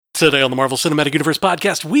Today on the Marvel Cinematic Universe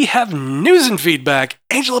podcast, we have news and feedback.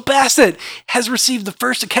 Angela Bassett has received the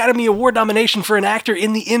first Academy Award nomination for an actor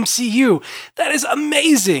in the MCU. That is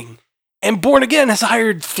amazing. And Born Again has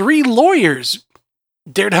hired 3 lawyers.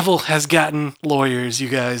 Daredevil has gotten lawyers, you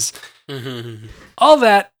guys. All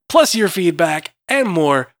that, plus your feedback, and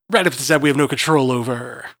more, right up to the side we have no control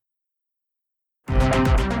over.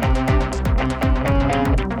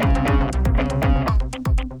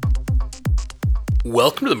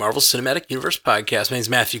 Welcome to the Marvel Cinematic Universe podcast. My name's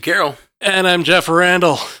Matthew Carroll. And I'm Jeff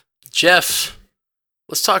Randall. Jeff,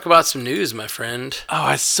 let's talk about some news, my friend. Oh,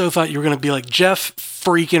 I so thought you were going to be like Jeff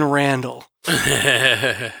freaking Randall.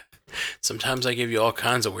 Sometimes I give you all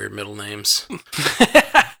kinds of weird middle names.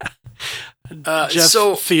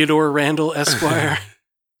 Jeff Theodore Randall, Esquire.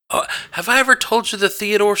 Have I ever told you the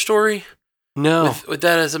Theodore story? No. With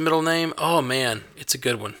that as a middle name? Oh, man, it's a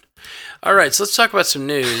good one. All right, so let's talk about some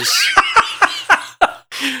news.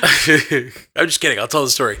 I'm just kidding. I'll tell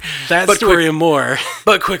the story. That story and more.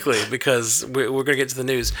 But quickly, because we're going to get to the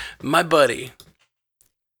news. My buddy,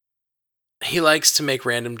 he likes to make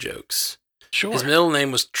random jokes. Sure. His middle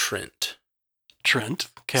name was Trent.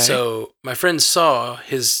 Trent, okay. So my friend saw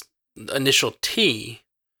his initial T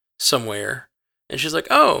somewhere, and she's like,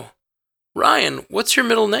 "Oh, Ryan, what's your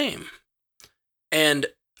middle name?" And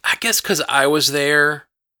I guess because I was there,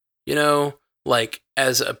 you know, like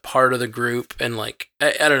as a part of the group, and like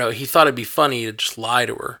I don't know, he thought it'd be funny to just lie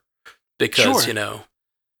to her because you know.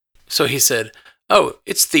 So he said, "Oh,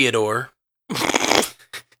 it's Theodore."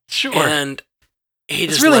 Sure. And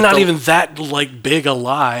it's really not even that like big a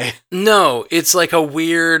lie. No, it's like a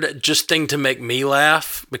weird just thing to make me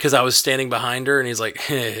laugh because I was standing behind her, and he's like,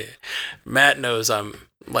 "Hey, Matt knows I'm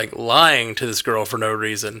like lying to this girl for no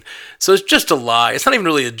reason. So it's just a lie. It's not even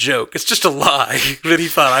really a joke. It's just a lie that he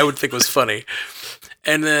thought I would think was funny."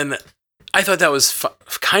 And then I thought that was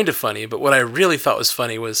kind of funny, but what I really thought was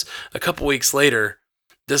funny was a couple weeks later,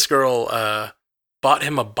 this girl bought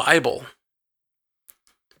him a Bible.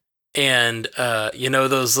 And you know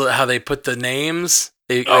those how they put the names?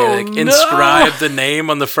 They inscribe the name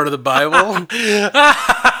on the front of the Bible.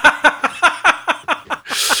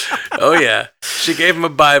 Oh yeah, she gave him a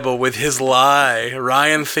Bible with his lie,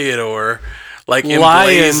 Ryan Theodore, like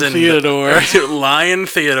emblazoned. Lion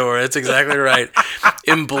Theodore. That's exactly right.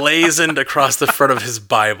 Emblazoned across the front of his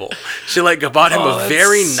Bible. She like bought him a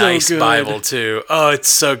very nice Bible too. Oh, it's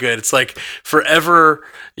so good. It's like forever.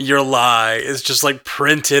 Your lie is just like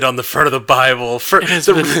printed on the front of the Bible. It has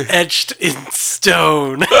been etched in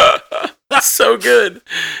stone. It's so good.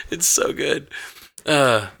 It's so good.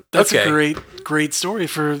 That's a great story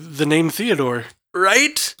for the name Theodore.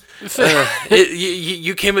 Right?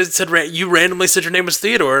 You came and said, you randomly said your name was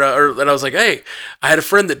Theodore, and I was like, hey, I had a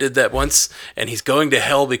friend that did that once, and he's going to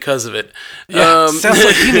hell because of it. Yeah, sounds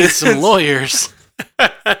like he needs some lawyers.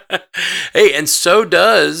 Hey, and so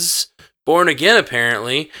does Born Again,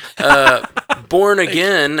 apparently. Born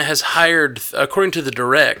Again has hired, according to the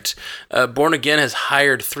direct, Born Again has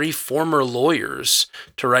hired 3 former lawyers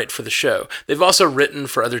to write for the show. They've also written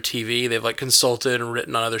for other TV. They've like consulted and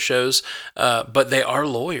written on other shows, but they are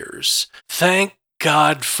lawyers. Thank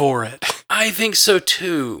God for it. I think so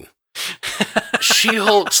too.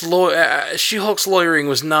 She-Hulk's lawyering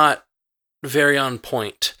was not very on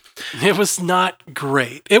point. It was not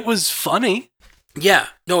great. It was funny. Yeah,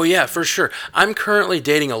 no, yeah, for sure. I'm currently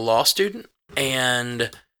dating a law student,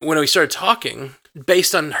 and when we started talking,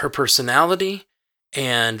 based on her personality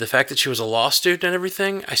and the fact that she was a law student and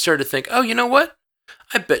everything, I started to think, oh, you know what?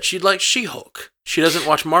 I bet she'd like She-Hulk. She doesn't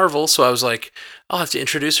watch Marvel, so I was like, I'll have to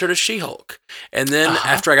introduce her to She-Hulk. And then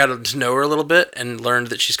after I got to know her a little bit and learned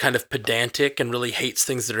that she's kind of pedantic and really hates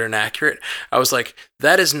things that are inaccurate, I was like,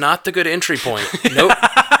 that is not the good entry point. Nope.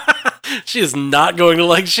 She is not going to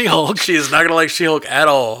like She-Hulk. She is not going to like She-Hulk at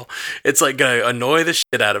all. It's like going to annoy the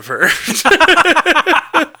shit out of her.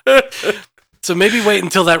 So maybe wait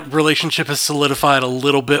until that relationship is solidified a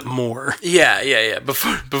little bit more. Yeah.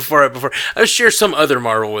 Before I share some other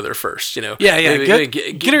Marvel with her first, you know. Yeah.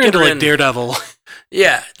 Get her into like Daredevil.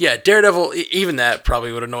 Yeah. Daredevil, even that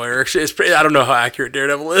probably would annoy her. I don't know how accurate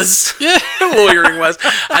Daredevil is, lawyering wise.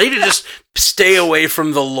 I need to just stay away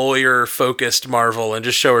from the lawyer-focused Marvel and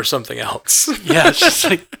just show her something else. Yeah,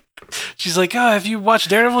 she's like, oh, have you watched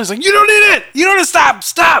Daredevil? He's like, you don't need it. You don't need to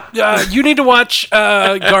stop. You need to watch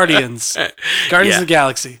Guardians. Guardians of the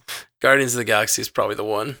Galaxy. Guardians of the Galaxy is probably the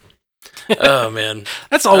one. Oh, man.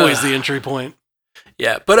 That's always the entry point.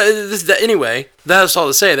 Yeah, but anyway, that's all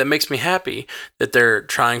to say. That makes me happy that they're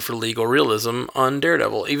trying for legal realism on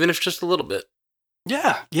Daredevil, even if just a little bit.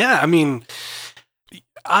 Yeah. I mean,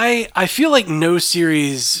 I feel like no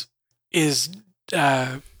series is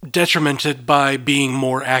detrimented by being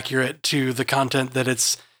more accurate to the content that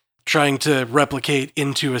it's trying to replicate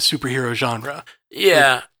into a superhero genre.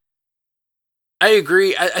 Yeah. I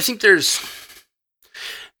agree. I think there's...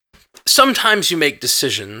 Sometimes you make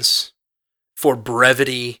decisions for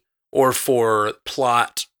brevity or for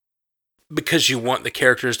plot because you want the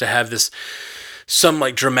characters to have some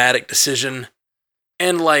like dramatic decision,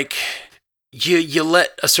 and like you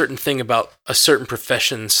let a certain thing about a certain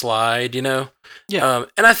profession slide, you know? Yeah.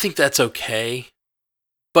 And I think that's okay.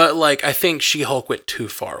 But like I think She-Hulk went too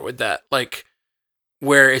far with that. Like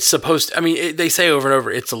where it's supposed to, I mean, they say over and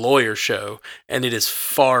over, it's a lawyer show, and it is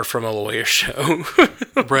far from a lawyer show.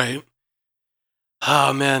 Right.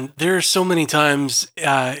 Oh man, there are so many times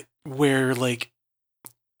where like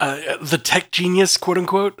the tech genius, quote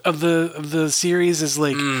unquote, of the series is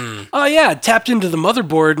like, oh yeah, tapped into the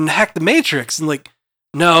motherboard and hacked the Matrix, and like,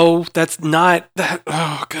 no, that's not that.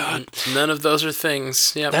 Oh god, none of those are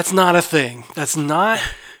things. Yeah, that's not a thing. That's not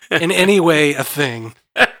in any way a thing.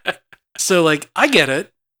 So like, I get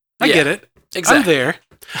it. I get it. Exactly. I'm there.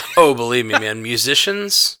 Oh, believe me, man.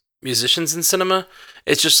 Musicians in cinema,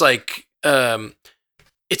 it's just like,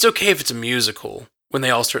 it's okay if it's a musical when they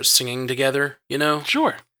all start singing together, you know?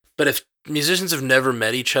 Sure. But if musicians have never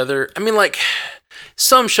met each other, I mean, like,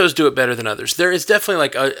 some shows do it better than others. There is definitely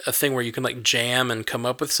like a thing where you can like jam and come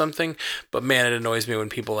up with something, but man, it annoys me when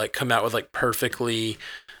people like come out with like perfectly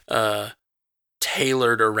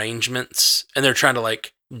tailored arrangements and they're trying to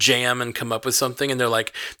like jam and come up with something, and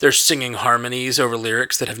they're singing harmonies over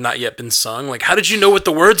lyrics that have not yet been sung. Like, how did you know what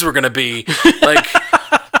the words were going to be? Like,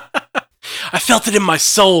 I felt it in my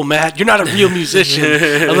soul, Matt. You're not a real musician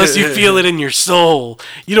unless you feel it in your soul.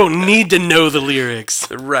 You don't need to know the lyrics.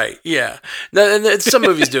 Right, yeah. And some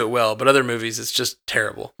movies do it well, but other movies, it's just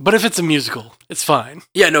terrible. But if it's a musical, it's fine.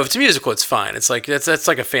 Yeah, no, if it's a musical, it's fine. It's like, that's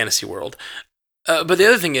like a fantasy world. But the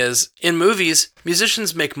other thing is, in movies,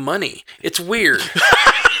 musicians make money. It's weird.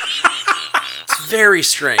 It's very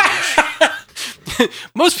strange.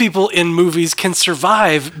 Most people in movies can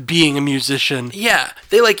survive being a musician. Yeah,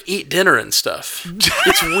 they like eat dinner and stuff.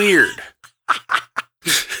 It's weird.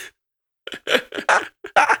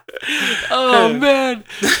 Oh man.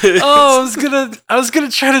 Oh, I was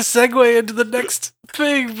gonna try to segue into the next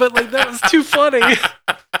thing, but like that was too funny.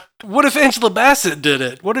 What if Angela Bassett did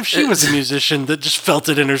it? What if she was a musician that just felt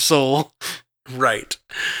it in her soul? Right.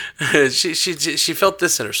 She felt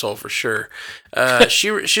this in her soul for sure.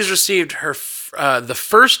 She's received her the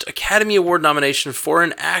first Academy Award nomination for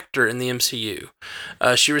an actor in the MCU.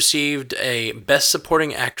 She received a Best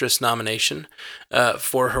Supporting Actress nomination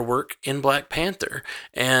for her work in Black Panther,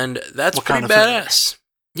 and that's pretty badass.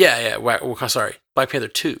 Yeah. Sorry, Black Panther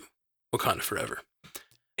 2, Wakanda Forever.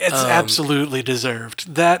 It's absolutely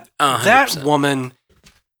deserved. That 100%. Woman,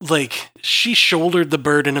 like, she shouldered the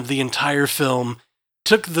burden of the entire film,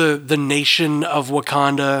 took the nation of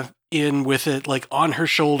Wakanda in with it, like, on her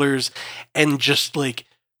shoulders, and just, like,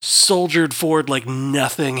 soldiered forward like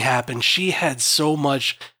nothing happened. She had so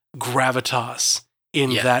much gravitas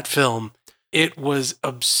in that film. It was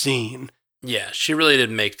obscene. Yeah, she really did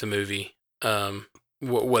make the movie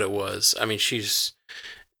what it was. I mean, she's...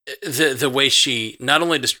 The way she not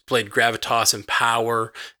only displayed gravitas and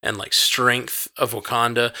power and like strength of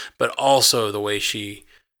Wakanda, but also the way she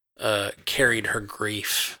carried her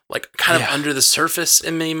grief, like kind of under the surface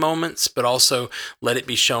in many moments, but also let it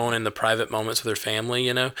be shown in the private moments with her family.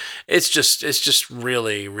 You know, it's just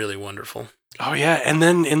really, really wonderful. Oh yeah, and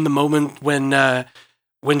then in the moment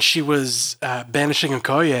when she was banishing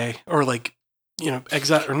Okoye, or like, you know,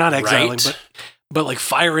 not exiling, but like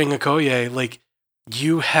firing Okoye, like,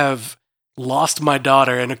 you have lost my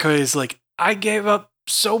daughter. And Okoye's like, I gave up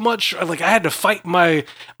so much. Like, I had to fight my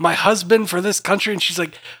husband for this country. And she's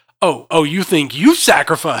like, oh, you think you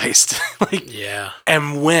sacrificed? Like, yeah.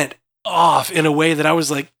 And went off in a way that I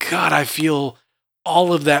was like, God, I feel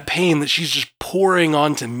all of that pain that she's just pouring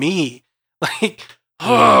onto me. Like,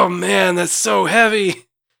 oh man, that's so heavy.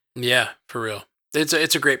 Yeah, for real. It's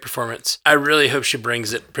a great performance. I really hope she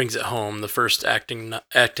brings it home. The first acting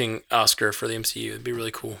Oscar for the MCU. It'd be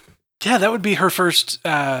really cool. Yeah, that would be her first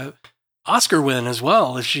Oscar win as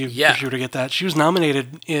well if she were to get that. She was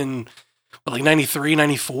nominated in like 93,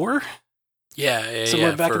 94? Yeah.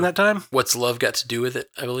 Somewhere back in that time. What's Love Got to Do with It,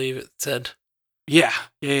 I believe it said. Yeah.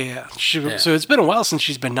 So it's been a while since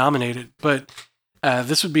she's been nominated, but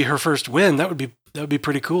this would be her first win. That would be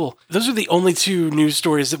pretty cool. Those are the only two news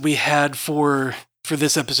stories that we had for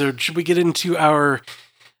this episode. Should we get into our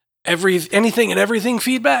anything and everything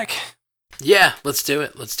feedback? Yeah, let's do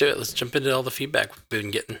it. Let's jump into all the feedback we've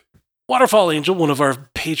been getting. Waterfall Angel, one of our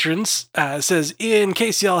patrons, says, in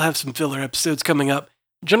case y'all have some filler episodes coming up,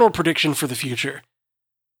 General prediction for the future.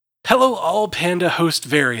 Hello, all panda host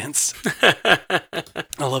variants. I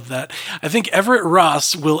love that. I think Everett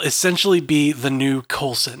Ross will essentially be the new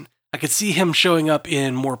Coulson. I could see him showing up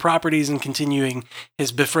in more properties and continuing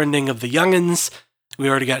his befriending of the youngins. We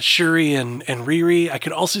already got Shuri and Riri. I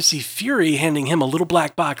could also see Fury handing him a little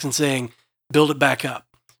black box and saying, build it back up.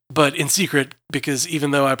 But in secret, because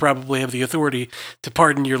even though I probably have the authority to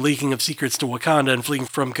pardon your leaking of secrets to Wakanda and fleeing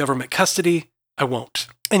from government custody, I won't.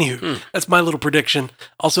 Anywho, that's my little prediction.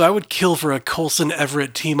 Also, I would kill for a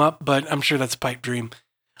Coulson-Everett team-up, but I'm sure that's a pipe dream.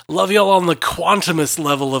 Love y'all on the quantumous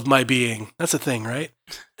level of my being. That's a thing, right?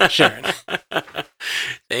 Sharon.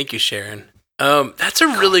 Thank you, Sharon. That's a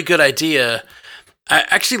really good idea. I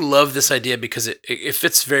actually love this idea because it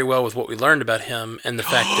fits very well with what we learned about him and the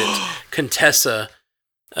fact that Contessa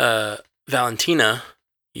Valentina,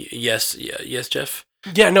 yes, Jeff?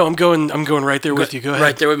 Yeah, no, I'm going right there with you. Go ahead.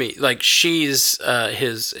 Right there with me. Like, she's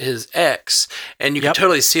his ex, and you can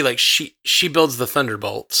totally see, like, she builds the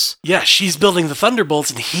Thunderbolts. Yeah, she's building the Thunderbolts,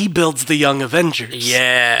 and he builds the Young Avengers.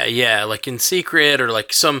 Yeah, like in secret, or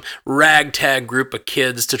like some ragtag group of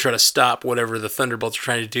kids to try to stop whatever the Thunderbolts are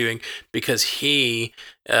trying to do, because he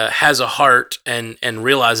has a heart and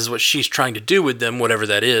realizes what she's trying to do with them, whatever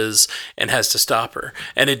that is, and has to stop her.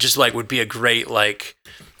 And it just, like, would be a great, like...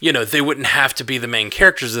 You know, they wouldn't have to be the main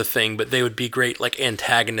characters of the thing, but they would be great, like,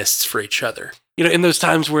 antagonists for each other. You know, in those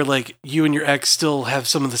times where, like, you and your ex still have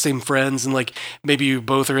some of the same friends, and, like, maybe you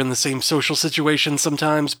both are in the same social situation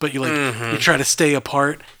sometimes, but you, like, you try to stay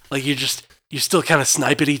apart. Like, you still kind of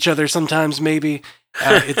snipe at each other sometimes, maybe.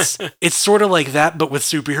 It's sort of like that, but with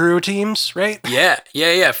superhero teams, right?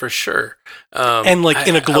 Yeah, for sure. And, like,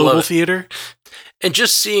 in a global theater. And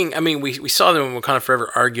just seeing, I mean, we saw them in Wakanda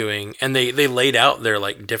Forever arguing, and they laid out their,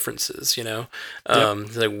 like, differences, you know?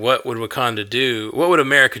 Like, what would Wakanda do? What would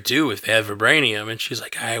America do if they had vibranium? And she's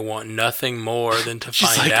like, I want nothing more than to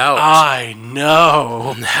find out. I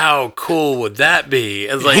know. How cool would that be?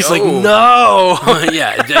 And like, he's like, no.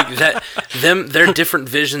 Yeah, their different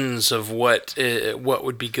visions of what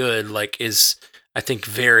would be good, like, is, I think,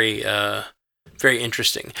 very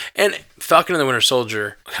interesting. And Falcon and the Winter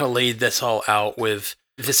Soldier kind of laid this all out with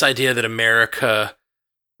this idea that America,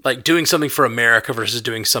 like, doing something for America versus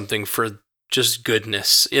doing something for just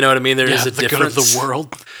goodness. You know what I mean? There is a difference. The good of the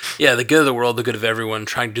world. Yeah, the good of the world, the good of everyone,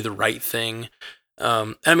 trying to do the right thing.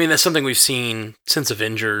 I mean, that's something we've seen since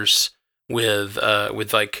Avengers with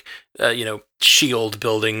like, you know, S.H.I.E.L.D.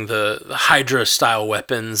 building the Hydra-style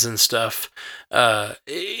weapons and stuff.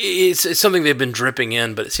 It's something they've been dripping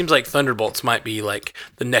in, but it seems like Thunderbolts might be, like,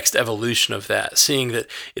 the next evolution of that. Seeing that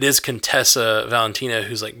it is Contessa Valentina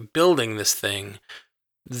who's, like, building this thing,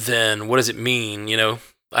 then what does it mean, you know?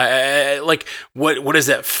 I like, what is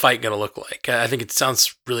that fight going to look like? I think it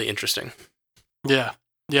sounds really interesting. Yeah.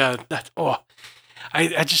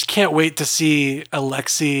 I just can't wait to see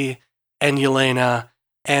Alexei and Yelena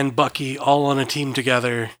and Bucky all on a team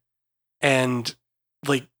together, and,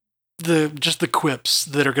 like, the quips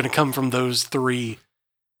that are going to come from those three.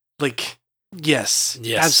 Like, yes,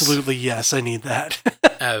 absolutely yes, I need that.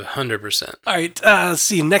 100%. All right, let's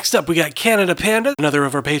see. Next up, we got Canada Panda, another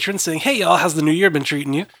of our patrons, saying, hey, y'all, how's the new year been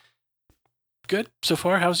treating you? Good so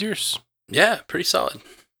far. How's yours? Yeah, pretty solid.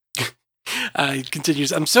 It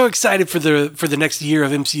continues. I'm so excited for the next year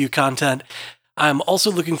of MCU content. I'm also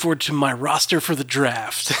looking forward to my roster for the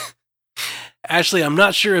draft. Ashley, I'm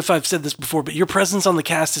not sure if I've said this before, but your presence on the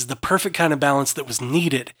cast is the perfect kind of balance that was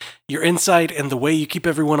needed. Your insight and the way you keep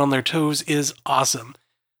everyone on their toes is awesome.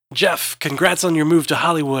 Jeff, congrats on your move to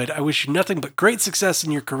Hollywood. I wish you nothing but great success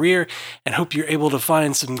in your career and hope you're able to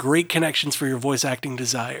find some great connections for your voice acting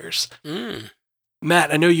desires.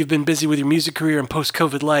 Matt, I know you've been busy with your music career and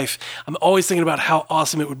post-COVID life. I'm always thinking about how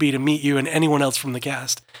awesome it would be to meet you and anyone else from the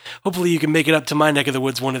cast. Hopefully you can make it up to my neck of the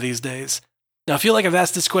woods one of these days. Now, I feel like I've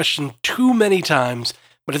asked this question too many times,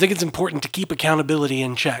 but I think it's important to keep accountability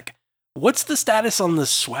in check. What's the status on the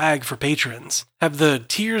swag for patrons? Have the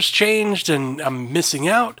tiers changed and I'm missing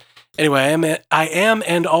out? Anyway, I am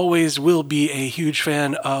and always will be a huge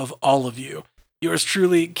fan of all of you. Yours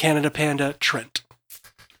truly, Canada Panda, Trent.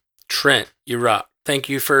 Trent, you rock. Thank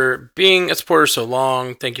you for being a supporter so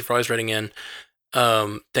long. Thank you for always writing in.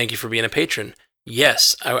 Thank you for being a patron.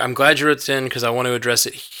 Yes, I'm glad you wrote in because I want to address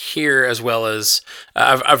it here, as well as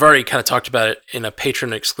I've already kind of talked about it in a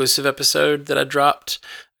patron exclusive episode that I dropped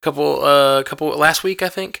a couple last week, I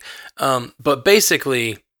think. But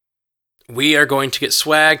basically, we are going to get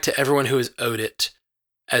swag to everyone who is owed it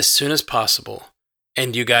as soon as possible.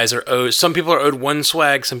 And you guys are owed, some people are owed 1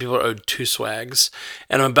 swag, some people are owed 2 swags.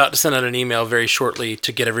 And I'm about to send out an email very shortly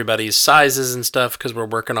to get everybody's sizes and stuff because we're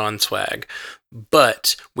working on swag.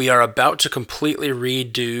 but we are about to completely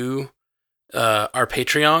redo our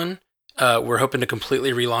Patreon. We're hoping to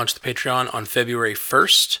completely relaunch the Patreon on February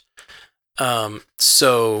 1st.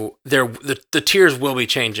 So the tiers will be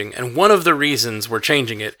changing. And one of the reasons we're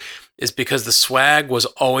changing it is because the swag was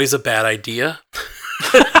always a bad idea.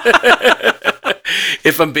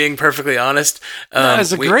 If I'm being perfectly honest.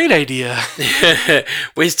 That's a great idea.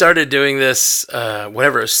 We started doing this,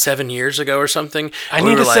 whatever, it was 7 years ago or something. I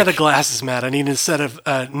need a set of glasses, Matt. I need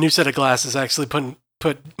a new set of glasses. Actually,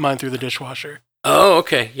 put mine through the dishwasher. Oh,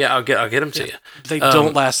 okay. Yeah, I'll get them to you. They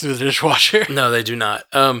don't last through the dishwasher. No, they do not.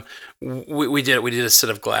 We did a set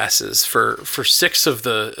of glasses for six of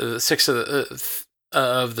the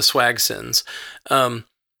swag sins.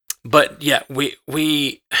 But yeah,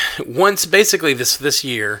 we once basically this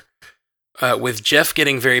year, with Jeff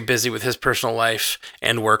getting very busy with his personal life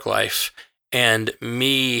and work life, and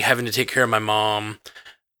me having to take care of my mom.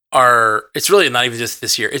 It's really not even just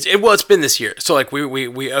this year. It's been this year. So like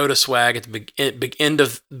we owed a swag at the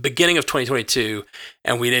beginning of 2022,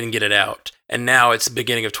 and we didn't get it out. And now it's the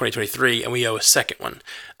beginning of 2023, and we owe a second one.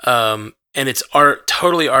 And it's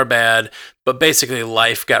totally our bad. But basically,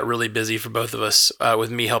 life got really busy for both of us. With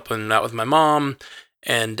me helping out with my mom,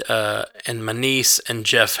 and my niece, and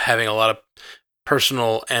Jeff having a lot of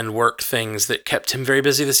personal and work things that kept him very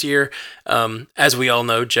busy this year. As we all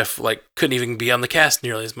know, Jeff couldn't even be on the cast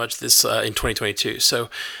nearly as much this in 2022. So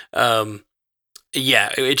yeah,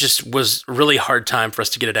 it just was a really hard time for us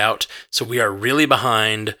to get it out. So we are really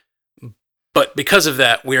behind. But because of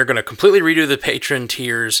that, we are going to completely redo the patron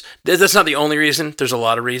tiers. That's not the only reason. There's a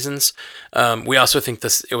lot of reasons. We also think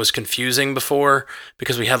it was confusing before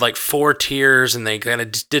because we had 4 tiers and they kind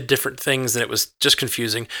of did different things and it was just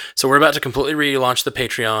confusing. So we're about to completely relaunch the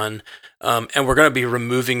Patreon, and we're going to be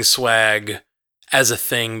removing swag as a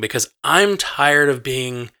thing because I'm tired of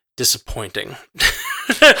being disappointing.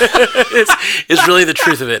 It's really the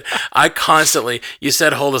truth of it. I constantly, you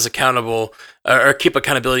said hold us accountable or keep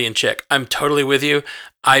accountability in check. I'm totally with you.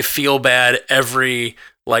 I feel bad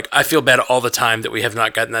I feel bad all the time that we have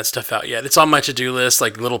not gotten that stuff out yet. It's on my to-do list,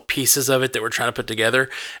 little pieces of it that we're trying to put together.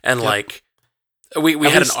 And we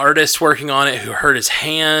had an artist working on it who hurt his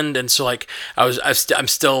hand. And so I'm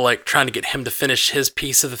still trying to get him to finish his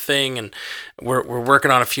piece of the thing. And we're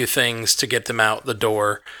working on a few things to get them out the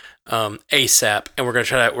door. ASAP, and we're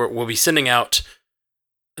gonna we'll be sending out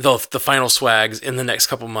the final swags in the next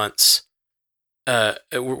couple months.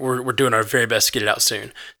 We're doing our very best to get it out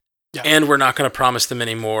soon, and we're not going to promise them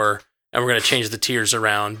anymore, and we're going to change the tiers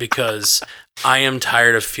around because I am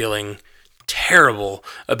tired of feeling terrible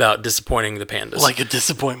about disappointing the pandas. Like a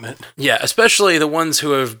disappointment. Yeah, especially the ones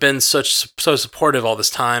who have been so supportive all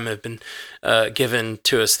this time and have been given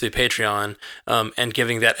to us through Patreon, and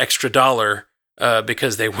giving that extra $1.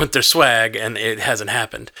 Because they want their swag and it hasn't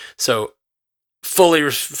happened. So fully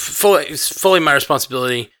my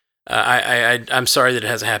responsibility. I'm sorry that it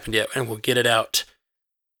hasn't happened yet, and we'll get it out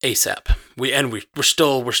ASAP.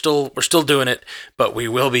 We're still doing it, but we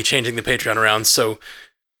will be changing the Patreon around. So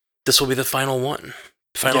this will be the final one,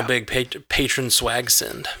 big patron swag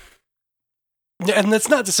send. Yeah, and that's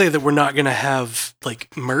not to say that we're not going to have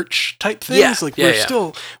merch type things.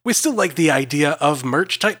 We still like the idea of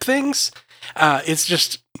merch type things. It's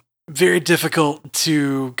just very difficult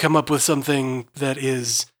to come up with something that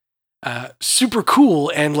is super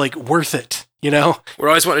cool and worth it, you know? We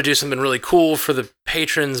always want to do something really cool for the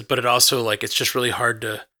patrons, but it also it's just really hard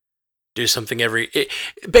to do something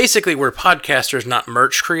basically we're podcasters, not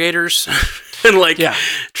merch creators. And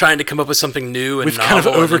trying to come up with something new and we've kind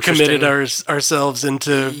of overcommitted ourselves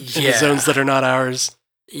into zones that are not ours.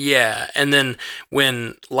 Yeah, and then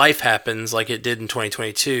when life happens like it did in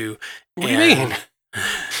 2022... What do you mean?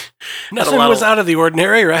 Nothing was out of the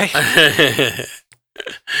ordinary, right?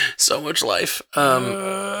 So much life.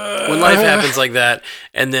 When life happens like that,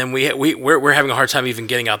 and then we're having a hard time even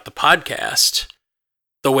getting out the podcast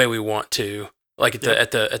the way we want to,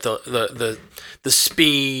 at the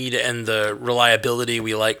speed and the reliability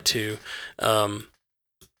we like to.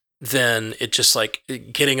 Then it just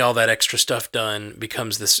getting all that extra stuff done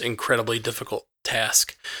becomes this incredibly difficult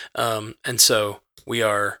task. And so we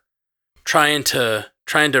are trying to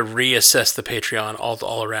reassess the Patreon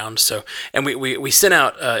all around. So, and we sent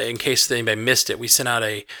out, in case anybody missed it, we sent out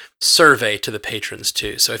a survey to the patrons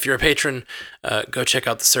too. So if you're a patron, go check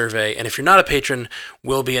out the survey. And if you're not a patron,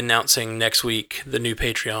 we'll be announcing next week the new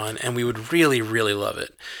Patreon. And we would really, really love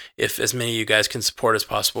it if as many of you guys can support as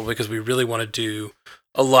possible, because we really want to do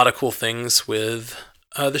a lot of cool things with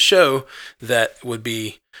the show that would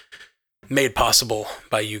be made possible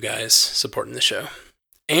by you guys supporting the show.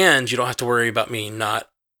 And you don't have to worry about me not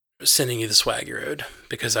sending you the swaggy road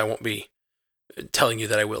because I won't be telling you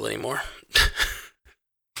that I will anymore.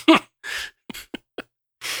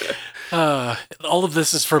 All of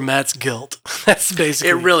this is for Matt's guilt. That's basically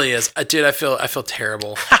it. Really is, dude. I feel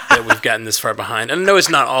terrible that we've gotten this far behind. And I know it's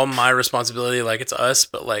not all my responsibility, like it's us,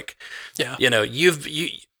 but like, yeah, you know,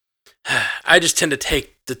 I just tend to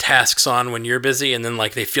take the tasks on when you're busy, and then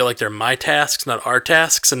like they feel like they're my tasks, not our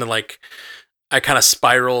tasks, and then like I kind of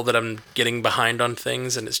spiral that I'm getting behind on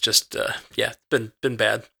things, and it's just been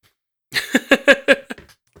bad.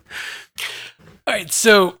 All right,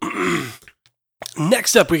 so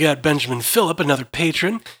next up we got Benjamin Phillip, another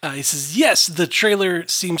patron. He says, yes, the trailer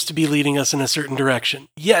seems to be leading us in a certain direction.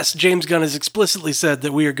 Yes, James Gunn has explicitly said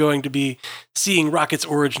that we are going to be seeing Rocket's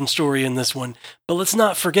origin story in this one, but let's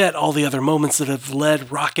not forget all the other moments that have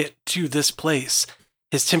led Rocket to this place.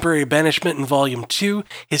 His temporary banishment in Volume 2,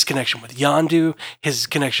 his connection with Yondu, his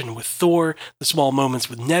connection with Thor, the small moments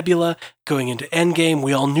with Nebula, going into Endgame.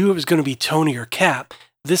 We all knew it was going to be Tony or Cap.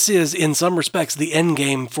 This is, in some respects, the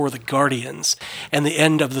endgame for the Guardians, and the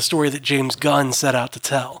end of the story that James Gunn set out to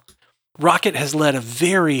tell. Rocket has led a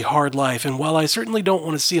very hard life, and while I certainly don't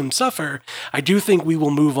want to see him suffer, I do think we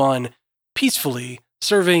will move on peacefully,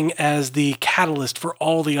 serving as the catalyst for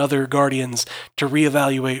all the other Guardians to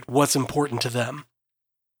reevaluate what's important to them.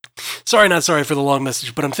 Sorry, not sorry for the long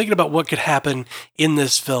message, but I'm thinking about what could happen in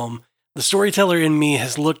this film. The storyteller in me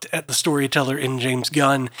has looked at the storyteller in James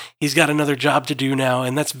Gunn. He's got another job to do now,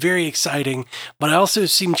 and that's very exciting, but I also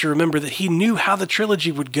seem to remember that he knew how the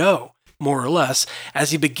trilogy would go, more or less,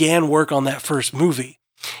 as he began work on that first movie.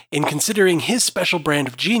 In considering his special brand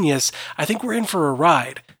of genius, I think we're in for a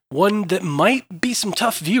ride. One that might be some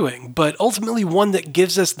tough viewing, but ultimately one that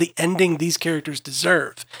gives us the ending these characters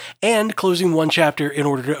deserve, and closing one chapter in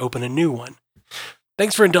order to open a new one.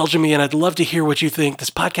 Thanks for indulging me, and I'd love to hear what you think. This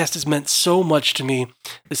podcast has meant so much to me.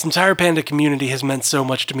 This entire Panda community has meant so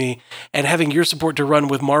much to me, and having your support to run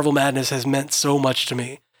with Marvel Madness has meant so much to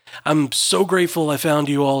me. I'm so grateful I found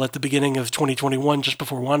you all at the beginning of 2021, just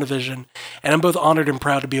before WandaVision, and I'm both honored and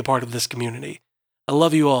proud to be a part of this community. I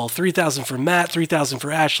love you all. 3,000 for Matt, 3,000 for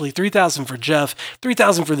Ashley, 3,000 for Jeff,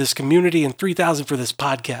 3,000 for this community, and 3,000 for this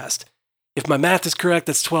podcast. If my math is correct,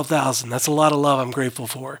 that's 12,000. That's a lot of love I'm grateful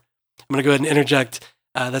for. I'm going to go ahead and interject.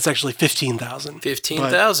 That's actually 15,000.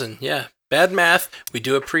 15,000, yeah. Bad math. We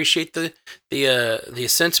do appreciate the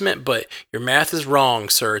sentiment, but your math is wrong,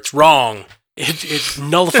 sir. It's wrong. It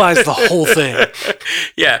nullifies the whole thing.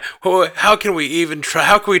 Yeah. Well, how can we even try?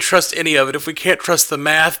 How can we trust any of it if we can't trust the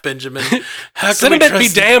math, Benjamin? How can Sentiment be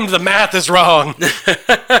damned, the math is wrong.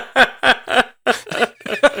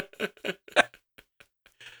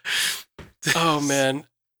 Oh, man.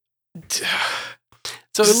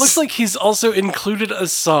 So it looks like he's also included a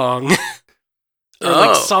song, or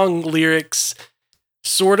like song lyrics,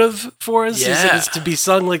 sort of, for us. Yeah. He said it's to be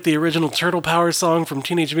sung like the original Turtle Power song from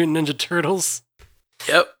Teenage Mutant Ninja Turtles.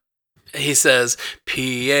 Yep. He says,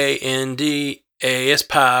 P-A-N-D-A-S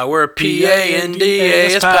power,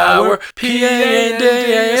 P-A-N-D-A-S power,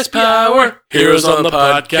 P-A-N-D-A-S power. Heroes on the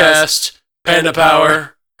podcast, Panda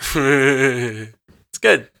Power. It's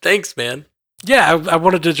good. Thanks, man. Yeah, I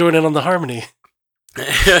wanted to join in on the harmony.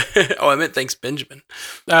 Oh, I meant thanks, Benjamin.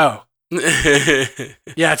 Oh.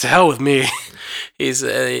 Yeah, to hell with me. He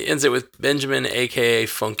ends it with Benjamin, a.k.a.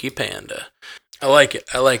 Funky Panda. I like it.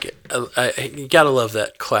 You gotta love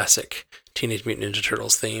that classic Teenage Mutant Ninja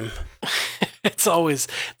Turtles theme. It's always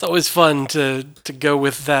fun to go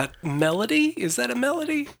with that melody. Is that a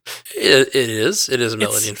melody? It is. It is a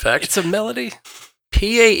melody, in fact. It's a melody?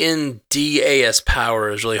 P-A-N-D-A-S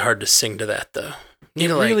power is really hard to sing to that, though. It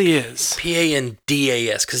really is.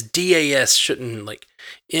 P-A-N-D-A-S, because D-A-S shouldn't, like,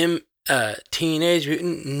 Teenage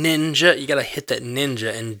Mutant Ninja, you gotta hit that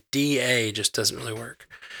ninja, and D-A just doesn't really work.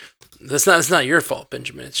 It's not your fault,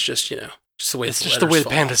 Benjamin. It's just, just the way it's just the way the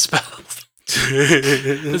panda's spelled.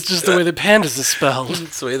 It's just the way the pandas is spelled.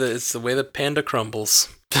 It's the way the panda crumbles.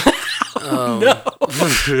 No.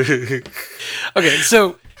 Okay,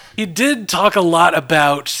 so he did talk a lot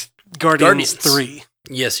about Guardians 3.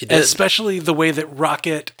 Yes, he did. Especially the way that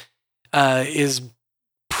Rocket is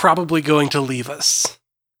probably going to leave us.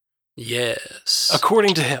 Yes.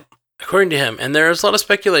 According to him. And there's a lot of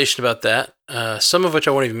speculation about that, some of which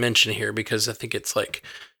I won't even mention here because I think it's like,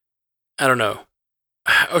 I don't know.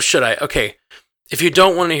 Oh, should I? Okay. If you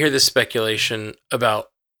don't want to hear this speculation about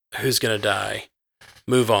who's going to die,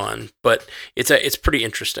 move on. But it's pretty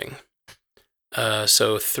interesting.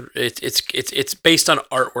 So it's based on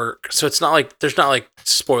artwork, so it's not like there's not like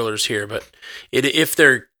spoilers here, but if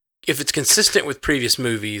it's consistent with previous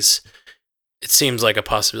movies, it seems like a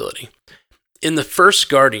possibility. In the first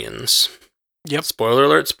Guardians, Yep. Spoiler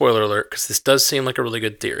alert, because this does seem like a really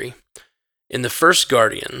good theory. In the first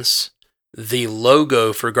Guardians, the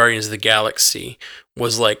logo for Guardians of the Galaxy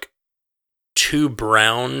was like 2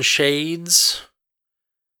 brown shades.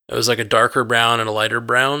 It was like a darker brown and a lighter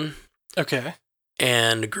brown. Okay.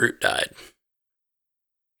 And Groot died.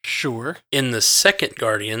 Sure. In the second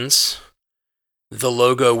Guardians, the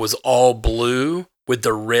logo was all blue with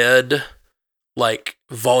the red, like,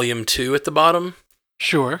 Volume 2 at the bottom.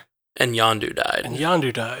 Sure. And Yondu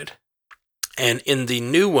died. And in the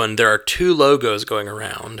new one, there are 2 logos going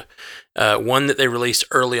around. One that they released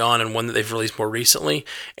early on and one that they've released more recently.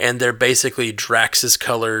 And they're basically Drax's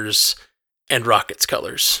colors and Rocket's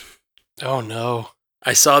colors. Oh, no.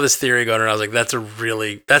 I saw this theory going around. I was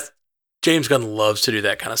like, that's James Gunn loves to do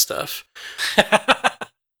that kind of stuff.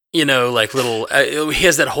 You know, like little, he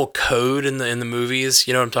has that whole code in the movies.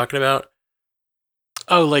 You know what I'm talking about?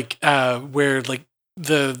 Oh, like where like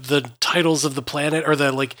the titles of the planet or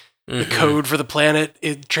the like the code for the planet,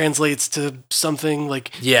 it translates to something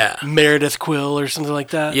like Meredith Quill or something like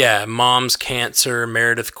that. Yeah, Mom's Cancer,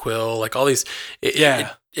 Meredith Quill, like all these.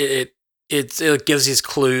 It gives these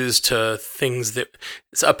clues to things that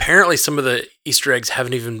apparently some of the Easter eggs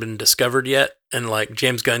haven't even been discovered yet. And like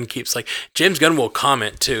James Gunn will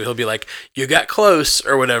comment too. He'll be like, "You got close"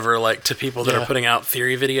 or whatever, like to people that are putting out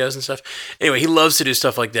theory videos and stuff. Anyway, he loves to do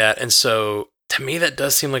stuff like that. And so to me, that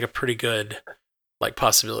does seem like a pretty good like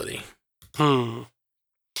possibility. Oh,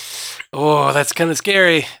 that's kind of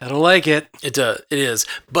scary. I don't like it. It is.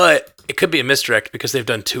 But it could be a misdirect because they've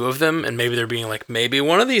done 2 of them and maybe they're being like, maybe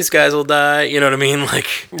one of these guys will die. You know what I mean?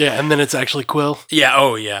 Like, yeah, and then it's actually Quill. Yeah.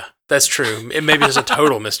 Oh, yeah. That's true. Maybe there's a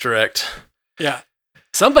total misdirect. Yeah.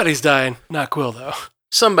 Somebody's dying. Not Quill, though.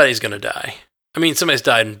 Somebody's going to die. I mean, somebody's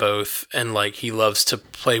died in both, and like he loves to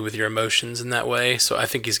play with your emotions in that way. So I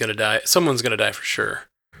think he's going to die. Someone's going to die for sure.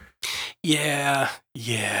 Yeah.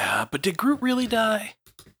 But did Groot really die?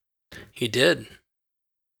 He did.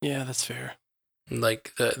 Yeah, that's fair.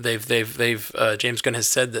 Like they've James Gunn has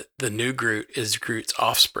said that the new Groot is Groot's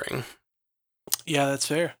offspring. Yeah, that's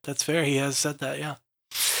fair. That's fair. He has said that. Yeah.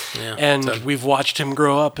 Yeah. And we've watched him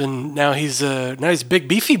grow up, and now he's a big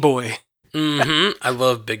beefy boy. Mm-hmm. I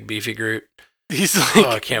love big beefy Groot. He's like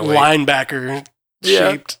I can't wait. Linebacker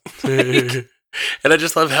shaped. And I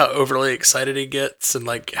just love how overly excited he gets, and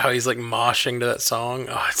like how he's like moshing to that song.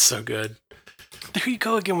 Oh, it's so good. There you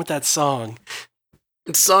go again with that song.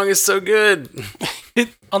 The song is so good.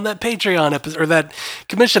 On that Patreon episode or that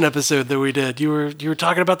commission episode that we did, you were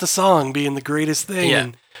talking about the song being the greatest thing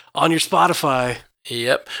and on your Spotify.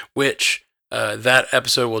 Yep. Which that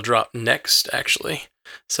episode will drop next, actually.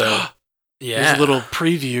 So there's a little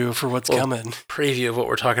preview for what's coming. Preview of what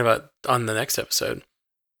we're talking about on the next episode.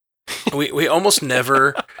 We almost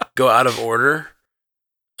never go out of order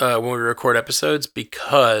when we record episodes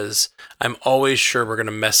because I'm always sure we're going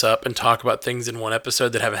to mess up and talk about things in one episode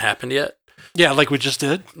that haven't happened yet. Yeah, like we just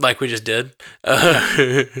did.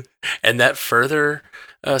 And that further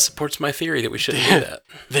supports my theory that we shouldn't do that.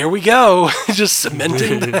 There we go. Just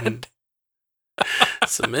cementing that.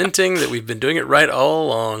 Cementing that we've been doing it right all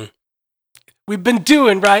along. We've been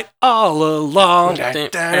doing right all along.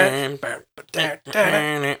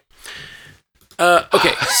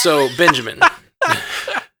 Okay, so Benjamin.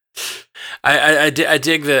 I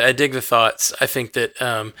dig the thoughts. I think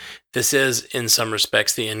that this is, in some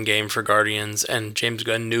respects, the end game for Guardians, and James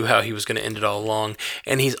Gunn knew how he was going to end it all along,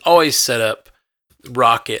 and he's always set up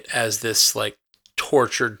Rocket as this like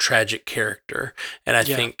tortured, tragic character, and I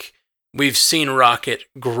think we've seen Rocket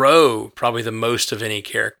grow probably the most of any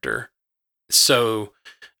character. So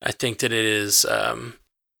I think that it is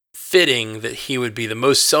fitting that he would be the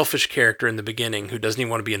most selfish character in the beginning who doesn't even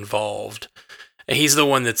want to be involved. And he's the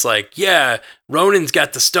one that's like, yeah, Ronan's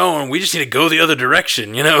got the stone. We just need to go the other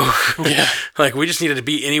direction, you know? Yeah. Like, we just needed to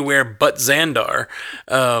be anywhere but Xandar.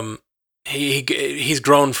 He's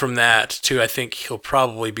grown from that to, I think he'll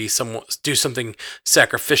probably be do something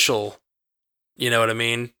sacrificial, you know what I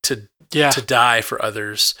mean? To die for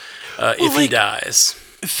others if he dies.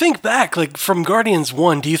 Think back, like, from Guardians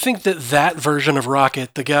 1, do you think that version of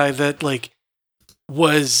Rocket, the guy that, like,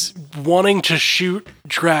 was wanting to shoot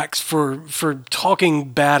Drax for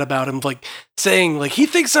talking bad about him, like, saying, like, he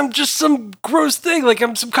thinks I'm just some gross thing, like,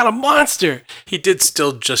 I'm some kind of monster. He did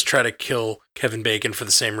still just try to kill Kevin Bacon for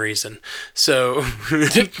the same reason. So...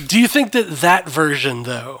 do you think that version,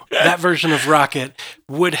 though, that version of Rocket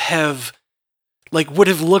would have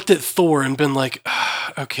looked at Thor and been like,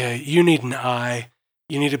 okay, you need an eye.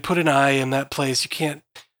 You need to put an eye in that place. You can't,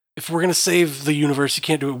 if we're going to save the universe, you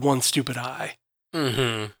can't do it one stupid eye.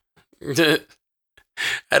 Mm-hmm.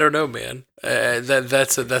 I don't know, man.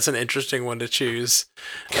 That's an interesting one to choose.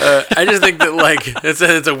 I just think that like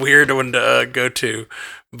it's a weird one to go to,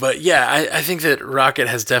 but yeah, I think that Rocket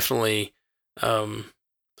has definitely. I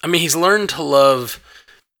mean, he's learned to love.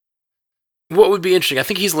 What would be interesting? I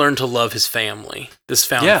think he's learned to love his family, this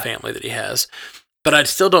found family that he has, but I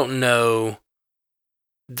still don't know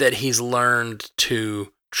that he's learned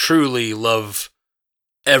to truly love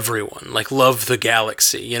everyone, like love the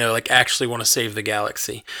galaxy, like actually want to save the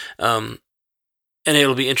galaxy. And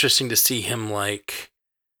it'll be interesting to see him like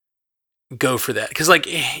go for that, because like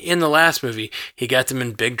in the last movie he got them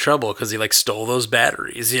in big trouble because he like stole those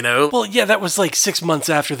batteries. Well, yeah, that was like 6 months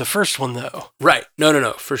after the first one, though. Right.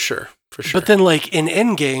 No, for sure. But then like in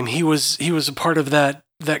Endgame he was a part of that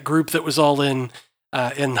group that was all in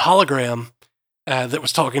hologram that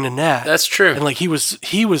was talking to Nat. That's true. And like he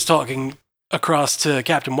was talking across to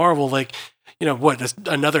Captain Marvel, like, what,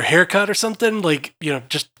 another haircut or something? Like,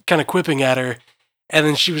 just kind of quipping at her. And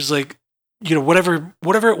then she was like, whatever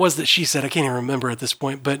it was that she said, I can't even remember at this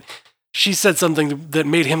point, but she said something that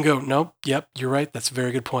made him go, nope, yep, you're right. That's a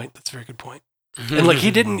very good point. And like,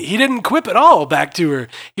 he didn't quip at all back to her.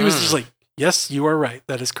 He was just like, yes, you are right.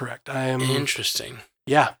 That is correct. I am. Interesting.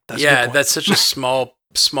 Yeah. That's such a small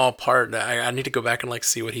part. I need to go back and like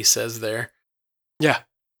see what he says there. Yeah.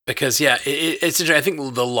 Because it's interesting. I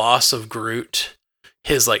think the loss of Groot,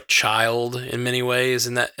 his like child in many ways,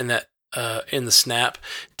 in the snap,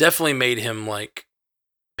 definitely made him like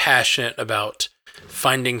passionate about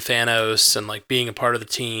finding Thanos and like being a part of the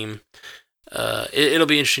team. It'll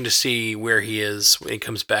be interesting to see where he is when he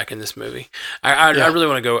comes back in this movie. I really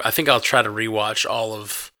want to go. I think I'll try to rewatch all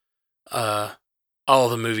of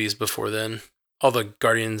the movies before then, all the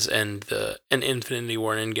Guardians and Infinity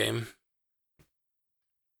War and Endgame.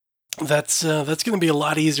 That's going to be a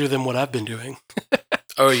lot easier than what I've been doing.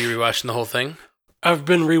 Oh, you're rewatching the whole thing? I've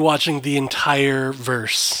been rewatching the entire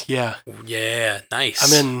verse. Yeah. Yeah, nice.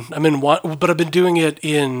 I'm in but I've been doing it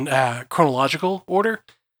in chronological order.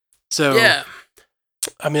 So yeah,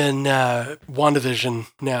 I'm in WandaVision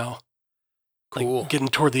now. Cool. Like getting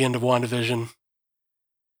toward the end of WandaVision.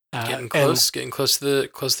 Getting close to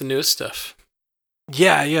the newest stuff.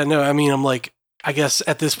 Yeah. No, I mean, I'm like, I guess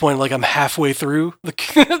at this point, like I'm halfway through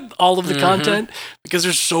all of the content because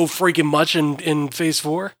there's so freaking much in Phase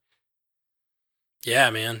 4. Yeah,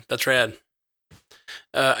 man, that's rad.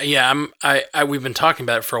 We've been talking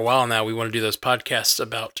about it for a while now. We want to do those podcasts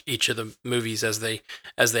about each of the movies as they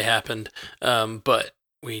happened, but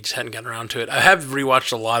we just hadn't gotten around to it. I have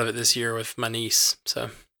rewatched a lot of it this year with my niece, so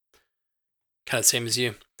kind of same as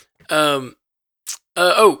you.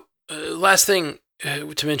 Last thing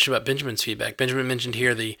to mention about Benjamin's feedback. Benjamin mentioned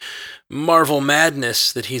here the Marvel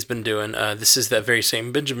Madness that he's been doing. This is that very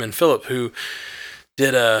same Benjamin Phillip who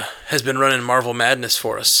has been running Marvel Madness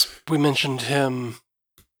for us. We mentioned him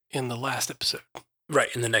in the last episode. Right,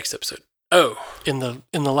 in the next episode. Oh. In the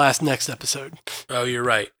next episode. Oh, you're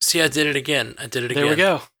right. See, I did it again. There we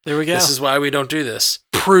go. This is why we don't do this.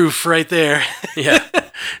 Proof right there. Yeah.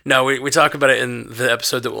 No, we talk about it in the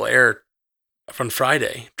episode that will air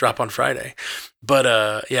drop on Friday.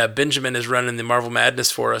 But Benjamin is running the Marvel Madness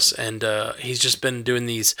for us, and he's just been doing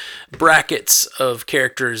these brackets of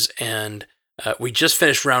characters, and we just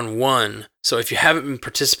finished round 1. So if you haven't been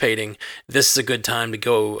participating, this is a good time to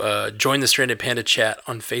go join the Stranded Panda chat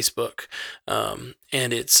on Facebook.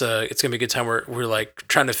 And it's going to be a good time. We're like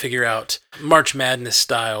trying to figure out March Madness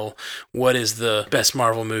style. What is the best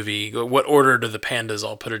Marvel movie? What order do the pandas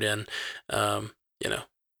all put it in?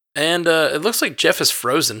 And it looks like Jeff is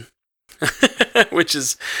frozen, which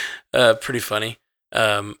is pretty funny.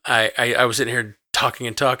 I was sitting here talking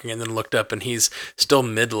and then looked up and he's still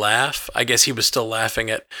mid-laugh. I guess he was still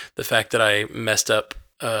laughing at the fact that I messed up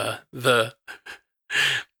I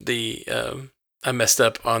messed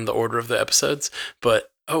up on the order of the episodes.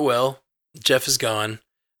 But oh well, Jeff is gone.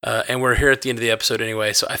 And we're here at the end of the episode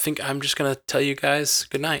anyway, so I think I'm just going to tell you guys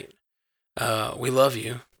good night. We love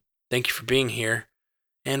you. Thank you for being here.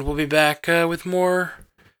 And we'll be back with more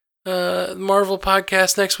Marvel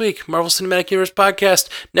podcast next week. Marvel Cinematic Universe podcast.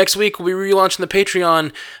 Next week, we'll be relaunching the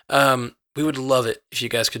Patreon. We would love it if you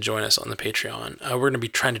guys could join us on the Patreon. We're going to be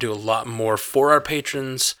trying to do a lot more for our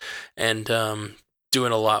patrons and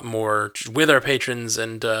doing a lot more with our patrons.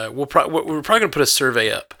 And we're probably going to put a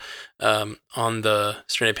survey up on the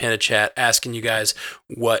Stranded Panda chat asking you guys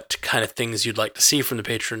what kind of things you'd like to see from the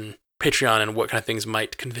Patreon and what kind of things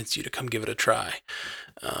might convince you to come give it a try.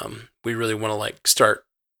 We really want to start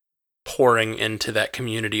pouring into that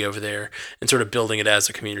community over there and sort of building it as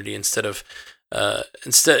a community instead of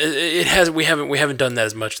Instead, we haven't done that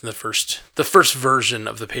as much in the first version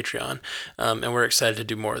of the Patreon, and we're excited to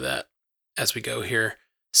do more of that as we go here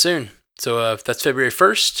soon. So that's February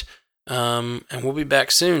 1st, and we'll be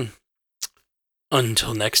back soon.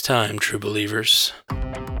 Until next time, true believers.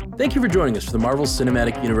 Thank you for joining us for the Marvel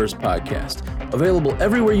Cinematic Universe podcast. Available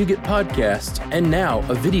everywhere you get podcasts, and now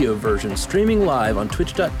a video version streaming live on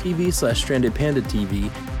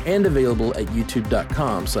twitch.tv/strandedpandatv and available at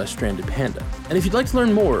youtube.com/strandedpanda. And if you'd like to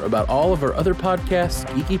learn more about all of our other podcasts,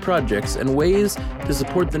 geeky projects, and ways to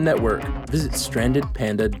support the network, visit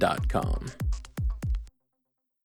strandedpanda.com.